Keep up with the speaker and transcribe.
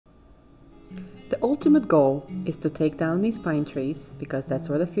The ultimate goal is to take down these pine trees, because that's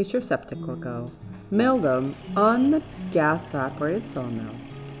where the future septic will go, mill them on the gas-operated sawmill.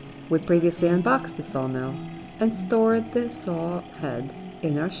 We previously unboxed the sawmill and stored the saw head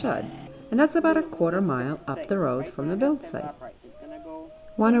in our shed, and that's about a quarter mile up the road from the build site.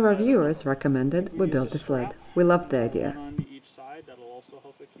 One of our viewers recommended we build the sled. We loved the idea.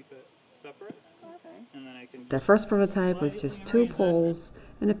 The first prototype was just 2 poles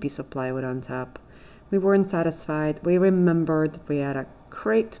and a piece of plywood on top. We weren't satisfied. We remembered we had a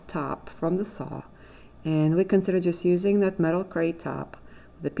crate top from the saw, and we considered just using that metal crate top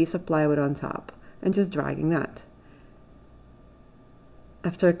with a piece of plywood on top and just dragging that.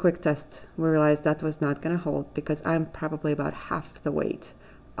 After a quick test, we realized that was not going to hold because I'm probably about half the weight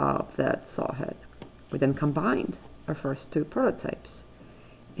of that saw head. We then combined our first 2 prototypes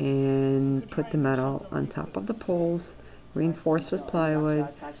and put the metal on top of the poles, reinforced with plywood,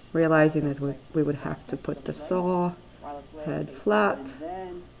 realizing that we would have to put the saw head flat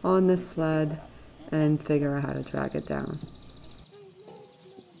on the sled and figure out how to drag it down.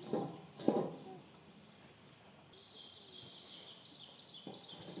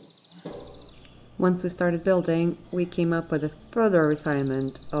 Once we started building, we came up with a further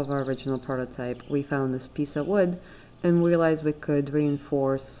refinement of our original prototype. We found this piece of wood and realized we could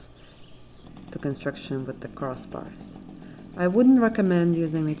reinforce the construction with the crossbars. I wouldn't recommend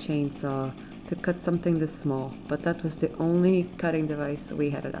using a chainsaw to cut something this small, but that was the only cutting device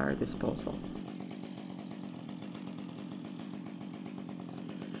we had at our disposal.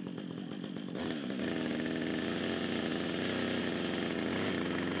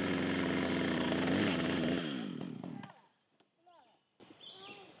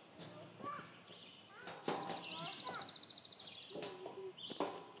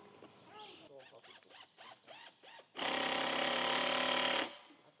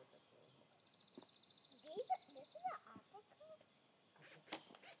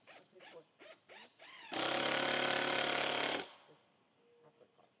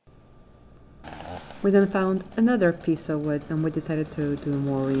 We then found another piece of wood and we decided to do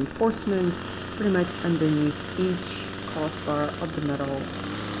more reinforcements pretty much underneath each crossbar of the metal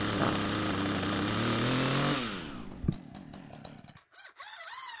top.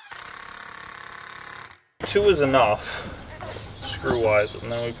 Two is enough, screw-wise,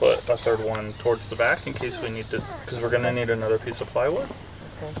 and then we put a third one towards the back in case we need to, because we're going to need another piece of plywood.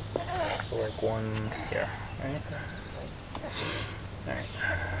 Okay. So like one here, right? Alright.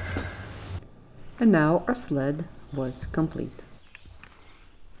 And now our sled was complete.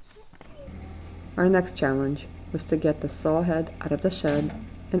 Our next challenge was to get the saw head out of the shed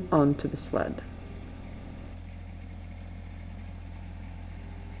and onto the sled.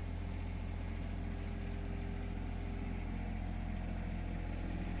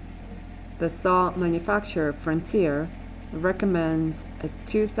 The saw manufacturer, Frontier, recommends a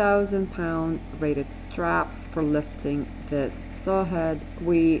 2,000 pound rated strap for lifting this saw head.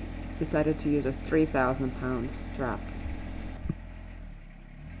 We decided to use a 3,000 pound strap.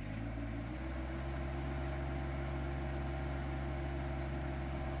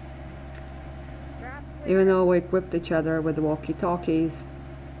 Even though we equipped each other with walkie-talkies,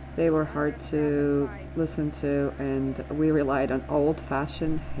 they were hard to listen to, and we relied on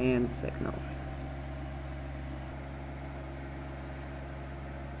old-fashioned hand signals.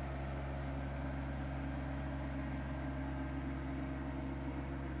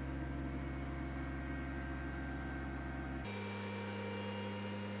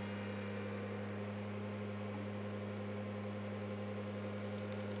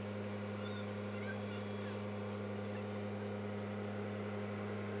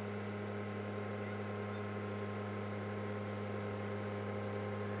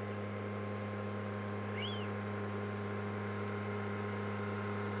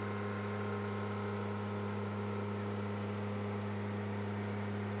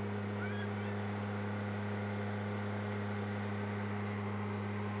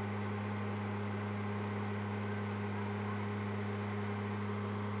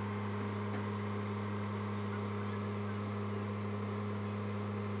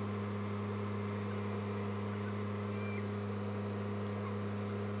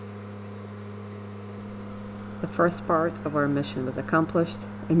 The first part of our mission was accomplished,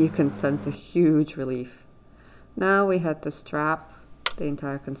 and you can sense a huge relief. Now we had to strap the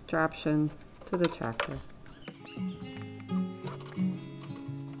entire contraption to the tractor.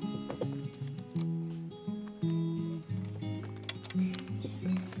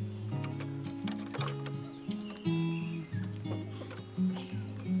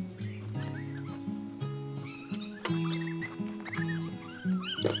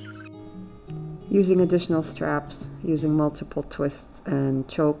 Using additional straps, using multiple twists and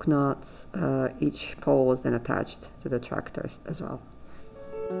choke knots, each pole was then attached to the tractors as well.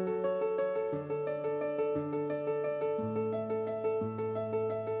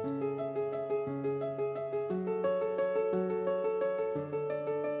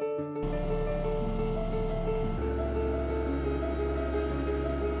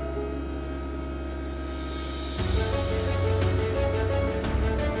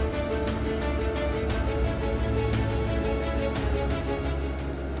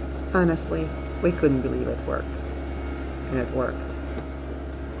 Honestly, we couldn't believe it worked, and it worked.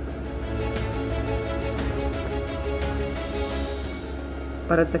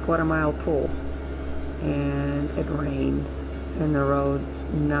 But it's a quarter-mile pool, and it rained, and the road's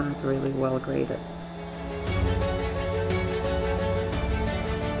not really well graded.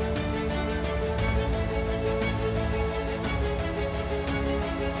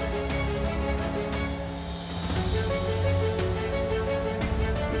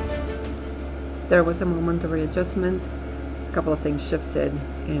 There was a moment of readjustment, a couple of things shifted,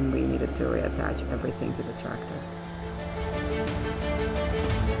 and we needed to reattach everything to the tractor.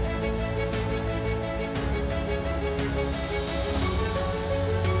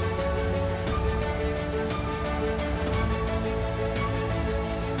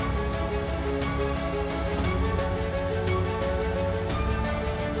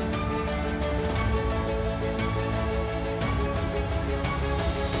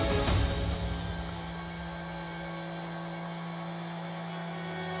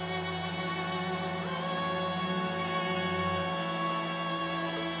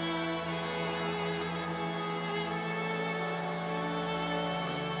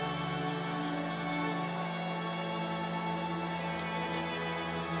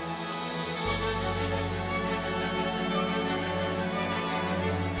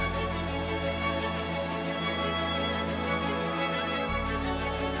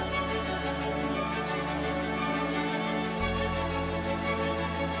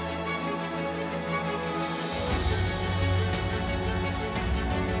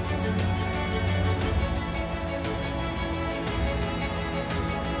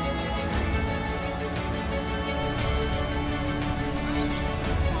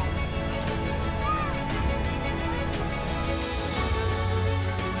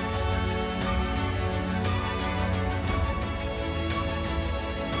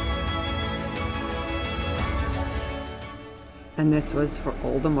 And this was for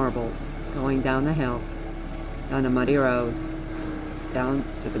all the marbles going down the hill, down a muddy road, down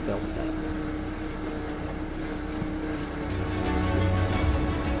to the build site.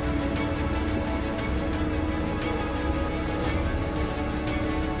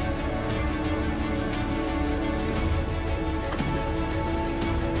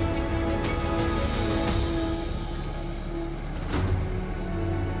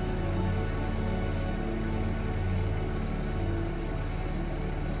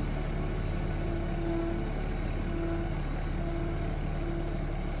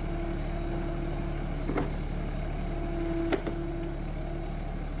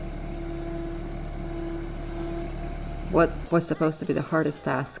 What was supposed to be the hardest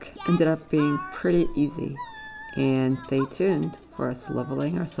task ended up being pretty easy, and stay tuned for us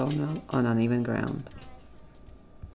leveling our sawmill on uneven ground.